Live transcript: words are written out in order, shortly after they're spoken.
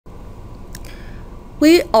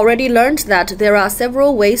We already learned that there are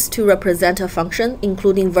several ways to represent a function,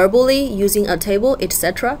 including verbally, using a table,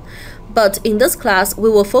 etc. But in this class, we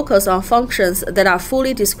will focus on functions that are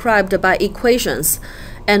fully described by equations,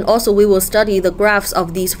 and also we will study the graphs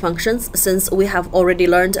of these functions since we have already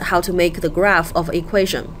learned how to make the graph of an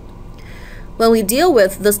equation. When we deal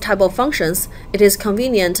with this type of functions, it is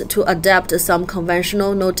convenient to adapt some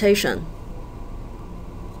conventional notation.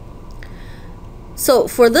 So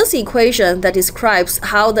for this equation that describes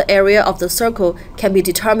how the area of the circle can be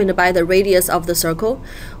determined by the radius of the circle,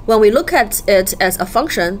 when we look at it as a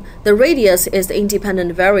function, the radius is the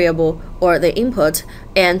independent variable or the input,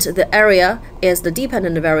 and the area is the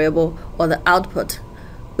dependent variable or the output.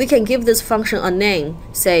 We can give this function a name,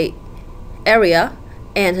 say area,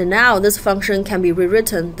 and now this function can be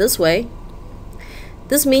rewritten this way.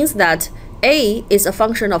 This means that a is a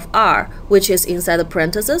function of r, which is inside the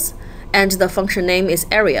parentheses, and the function name is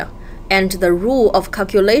area, and the rule of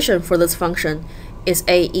calculation for this function is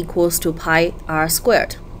a equals to pi r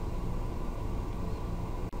squared.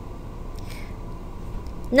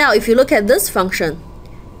 Now if you look at this function,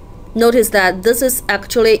 notice that this is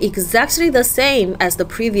actually exactly the same as the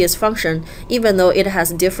previous function, even though it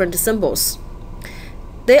has different symbols.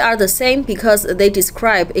 They are the same because they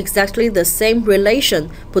describe exactly the same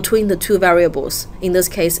relation between the two variables, in this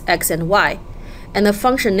case x and y. And the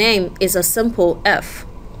function name is a simple f.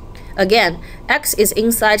 Again, x is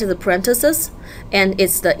inside the parentheses, and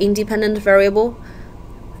it's the independent variable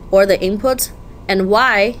or the input, and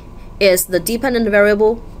y is the dependent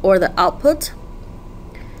variable or the output.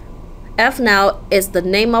 F now is the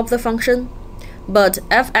name of the function, but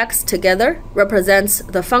fx together represents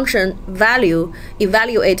the function value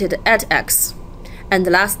evaluated at x. And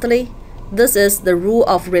lastly, this is the rule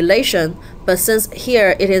of relation, but since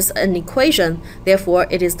here it is an equation, therefore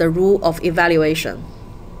it is the rule of evaluation.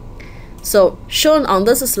 So shown on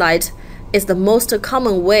this slide is the most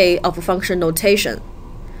common way of function notation.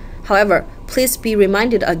 However, please be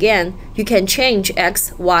reminded again, you can change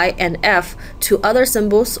x, y, and f to other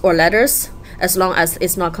symbols or letters as long as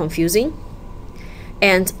it's not confusing.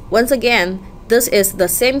 And once again, this is the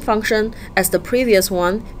same function as the previous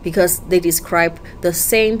one because they describe the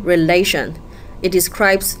same relation. It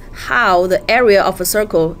describes how the area of a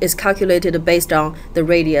circle is calculated based on the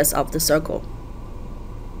radius of the circle.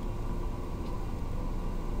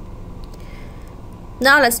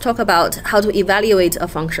 Now let's talk about how to evaluate a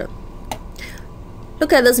function.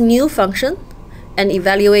 Look at this new function and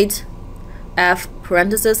evaluate f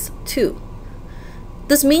parenthesis 2.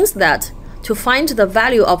 This means that to find the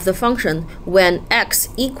value of the function when x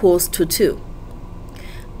equals to 2.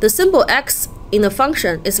 The symbol x in the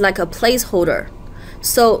function is like a placeholder.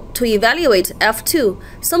 So to evaluate f2,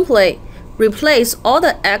 simply replace all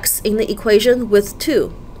the x in the equation with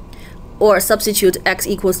 2, or substitute x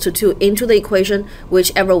equals to 2 into the equation,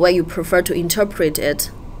 whichever way you prefer to interpret it,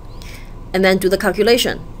 and then do the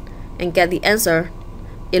calculation and get the answer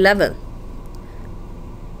 11.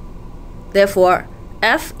 Therefore,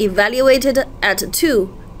 f evaluated at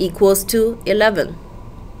 2 equals to 11.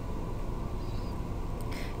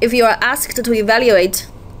 If you are asked to evaluate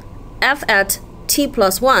f at t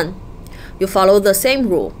plus 1, you follow the same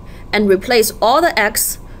rule and replace all the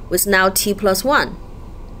x with now t plus 1.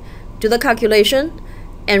 Do the calculation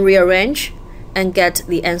and rearrange and get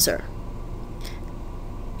the answer.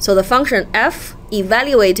 So the function f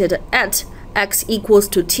evaluated at x equals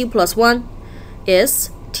to t plus 1 is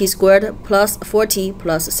t squared plus 4t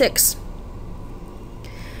plus 6.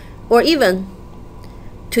 Or even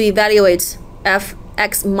to evaluate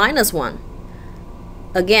fx minus 1.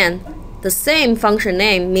 Again, the same function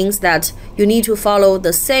name means that you need to follow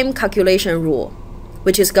the same calculation rule,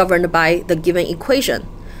 which is governed by the given equation.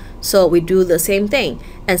 So we do the same thing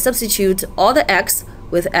and substitute all the x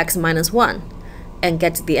with x minus 1 and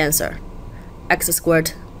get the answer, x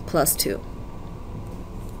squared plus 2.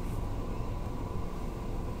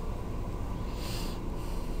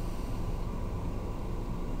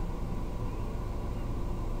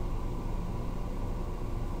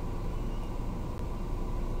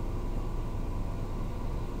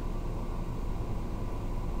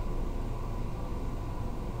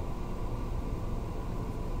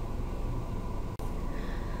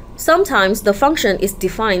 Sometimes the function is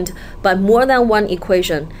defined by more than one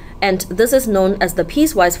equation, and this is known as the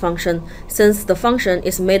piecewise function since the function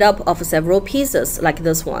is made up of several pieces like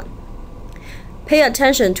this one. Pay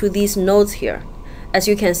attention to these notes here. As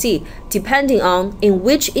you can see, depending on in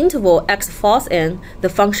which interval x falls in, the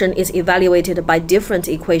function is evaluated by different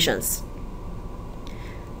equations.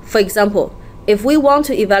 For example, if we want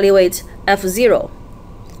to evaluate f0,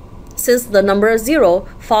 Since the number 0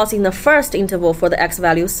 falls in the first interval for the x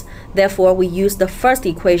values, therefore we use the first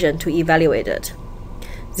equation to evaluate it.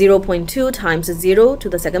 0.2 times 0 to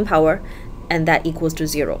the second power, and that equals to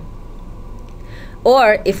 0.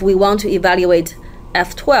 Or if we want to evaluate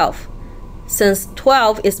f12, since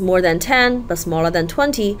 12 is more than 10 but smaller than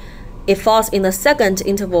 20, it falls in the second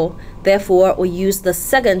interval, therefore we use the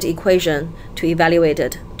second equation to evaluate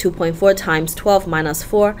it. 2.4 times 12 minus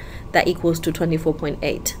 4, that equals to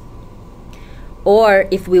 24.8. Or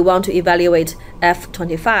if we want to evaluate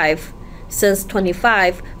f25, since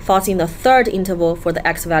 25 falls in the third interval for the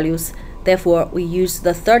x values, therefore we use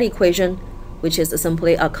the third equation, which is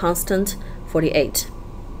simply a constant 48.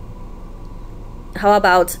 How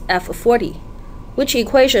about f40? Which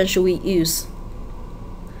equation should we use?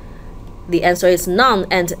 The answer is none,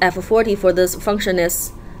 and f40 for this function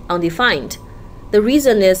is undefined. The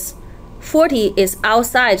reason is 40 is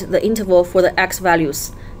outside the interval for the x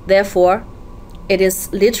values. Therefore, it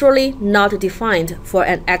is literally not defined for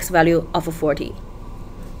an x value of 40.